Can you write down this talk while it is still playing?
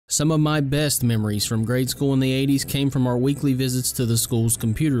Some of my best memories from grade school in the 80s came from our weekly visits to the school's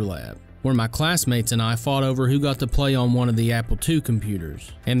computer lab, where my classmates and I fought over who got to play on one of the Apple II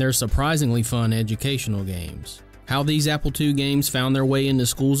computers, and their surprisingly fun educational games. How these Apple II games found their way into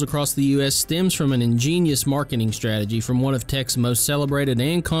schools across the US stems from an ingenious marketing strategy from one of tech's most celebrated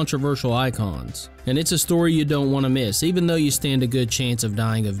and controversial icons. And it's a story you don't want to miss, even though you stand a good chance of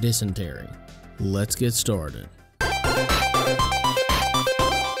dying of dysentery. Let's get started.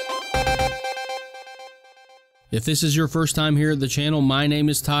 If this is your first time here at the channel, my name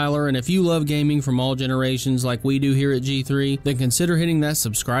is Tyler, and if you love gaming from all generations like we do here at G3, then consider hitting that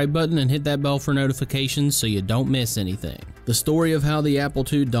subscribe button and hit that bell for notifications so you don't miss anything. The story of how the Apple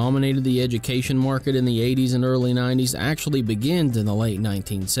II dominated the education market in the 80s and early 90s actually begins in the late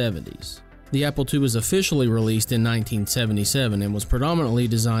 1970s. The Apple II was officially released in 1977 and was predominantly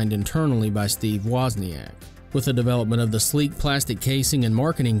designed internally by Steve Wozniak, with the development of the sleek plastic casing and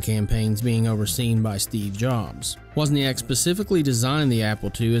marketing campaigns being overseen by Steve Jobs. Wozniak specifically designed the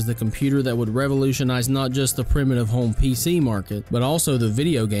Apple II as the computer that would revolutionize not just the primitive home PC market, but also the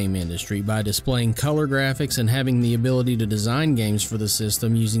video game industry by displaying color graphics and having the ability to design games for the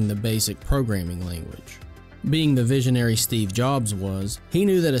system using the basic programming language. Being the visionary Steve Jobs was, he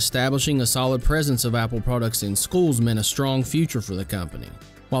knew that establishing a solid presence of Apple products in schools meant a strong future for the company.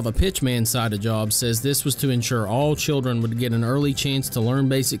 While the pitchman side of Jobs says this was to ensure all children would get an early chance to learn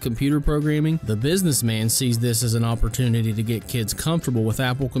basic computer programming, the businessman sees this as an opportunity to get kids comfortable with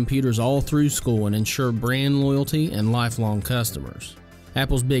Apple computers all through school and ensure brand loyalty and lifelong customers.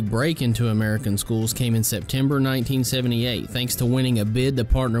 Apple's big break into American schools came in September 1978 thanks to winning a bid to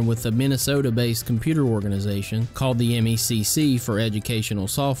partner with the Minnesota-based computer organization called the MECC for educational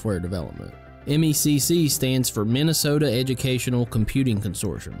software development. MECC stands for Minnesota Educational Computing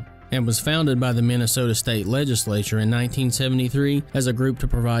Consortium and was founded by the Minnesota State Legislature in 1973 as a group to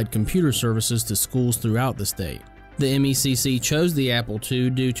provide computer services to schools throughout the state. The MECC chose the Apple II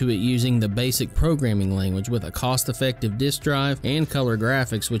due to it using the basic programming language with a cost-effective disk drive and color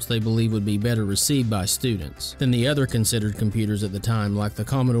graphics which they believe would be better received by students than the other considered computers at the time like the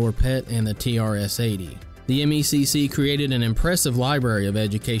Commodore PET and the TRS-80. The MECC created an impressive library of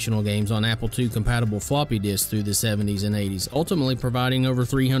educational games on Apple II compatible floppy disks through the 70s and 80s, ultimately providing over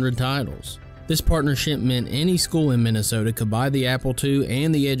 300 titles. This partnership meant any school in Minnesota could buy the Apple II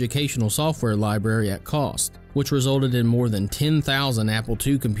and the educational software library at cost, which resulted in more than 10,000 Apple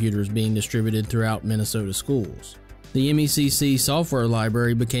II computers being distributed throughout Minnesota schools. The MECC software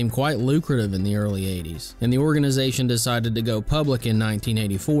library became quite lucrative in the early 80s, and the organization decided to go public in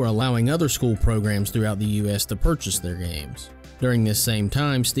 1984, allowing other school programs throughout the US to purchase their games. During this same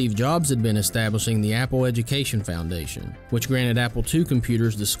time, Steve Jobs had been establishing the Apple Education Foundation, which granted Apple II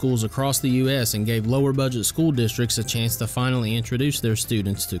computers to schools across the US and gave lower budget school districts a chance to finally introduce their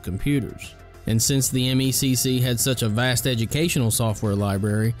students to computers. And since the MECC had such a vast educational software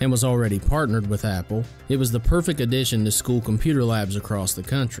library and was already partnered with Apple, it was the perfect addition to school computer labs across the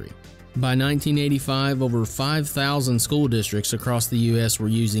country. By 1985, over 5,000 school districts across the US were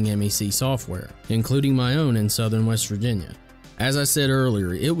using MEC software, including my own in southern West Virginia. As I said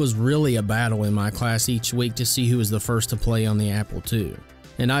earlier, it was really a battle in my class each week to see who was the first to play on the Apple II.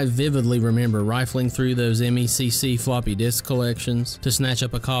 And I vividly remember rifling through those MECC floppy disk collections to snatch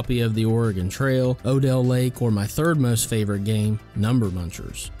up a copy of the Oregon Trail, Odell Lake, or my third most favorite game, Number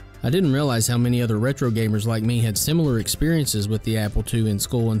Munchers. I didn't realize how many other retro gamers like me had similar experiences with the Apple II in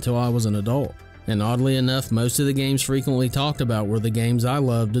school until I was an adult. And oddly enough, most of the games frequently talked about were the games I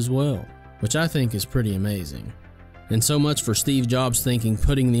loved as well, which I think is pretty amazing. And so much for Steve Jobs thinking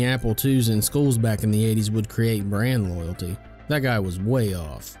putting the Apple IIs in schools back in the 80s would create brand loyalty. That guy was way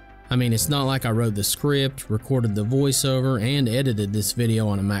off. I mean, it's not like I wrote the script, recorded the voiceover, and edited this video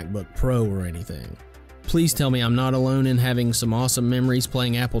on a MacBook Pro or anything. Please tell me I'm not alone in having some awesome memories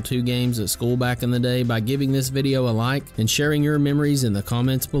playing Apple II games at school back in the day by giving this video a like and sharing your memories in the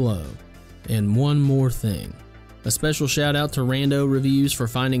comments below. And one more thing. A special shout out to Rando Reviews for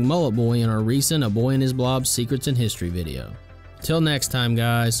finding Mullet Boy in our recent A Boy and His Blob's Secrets and History video. Till next time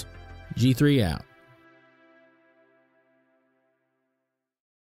guys, G3 out.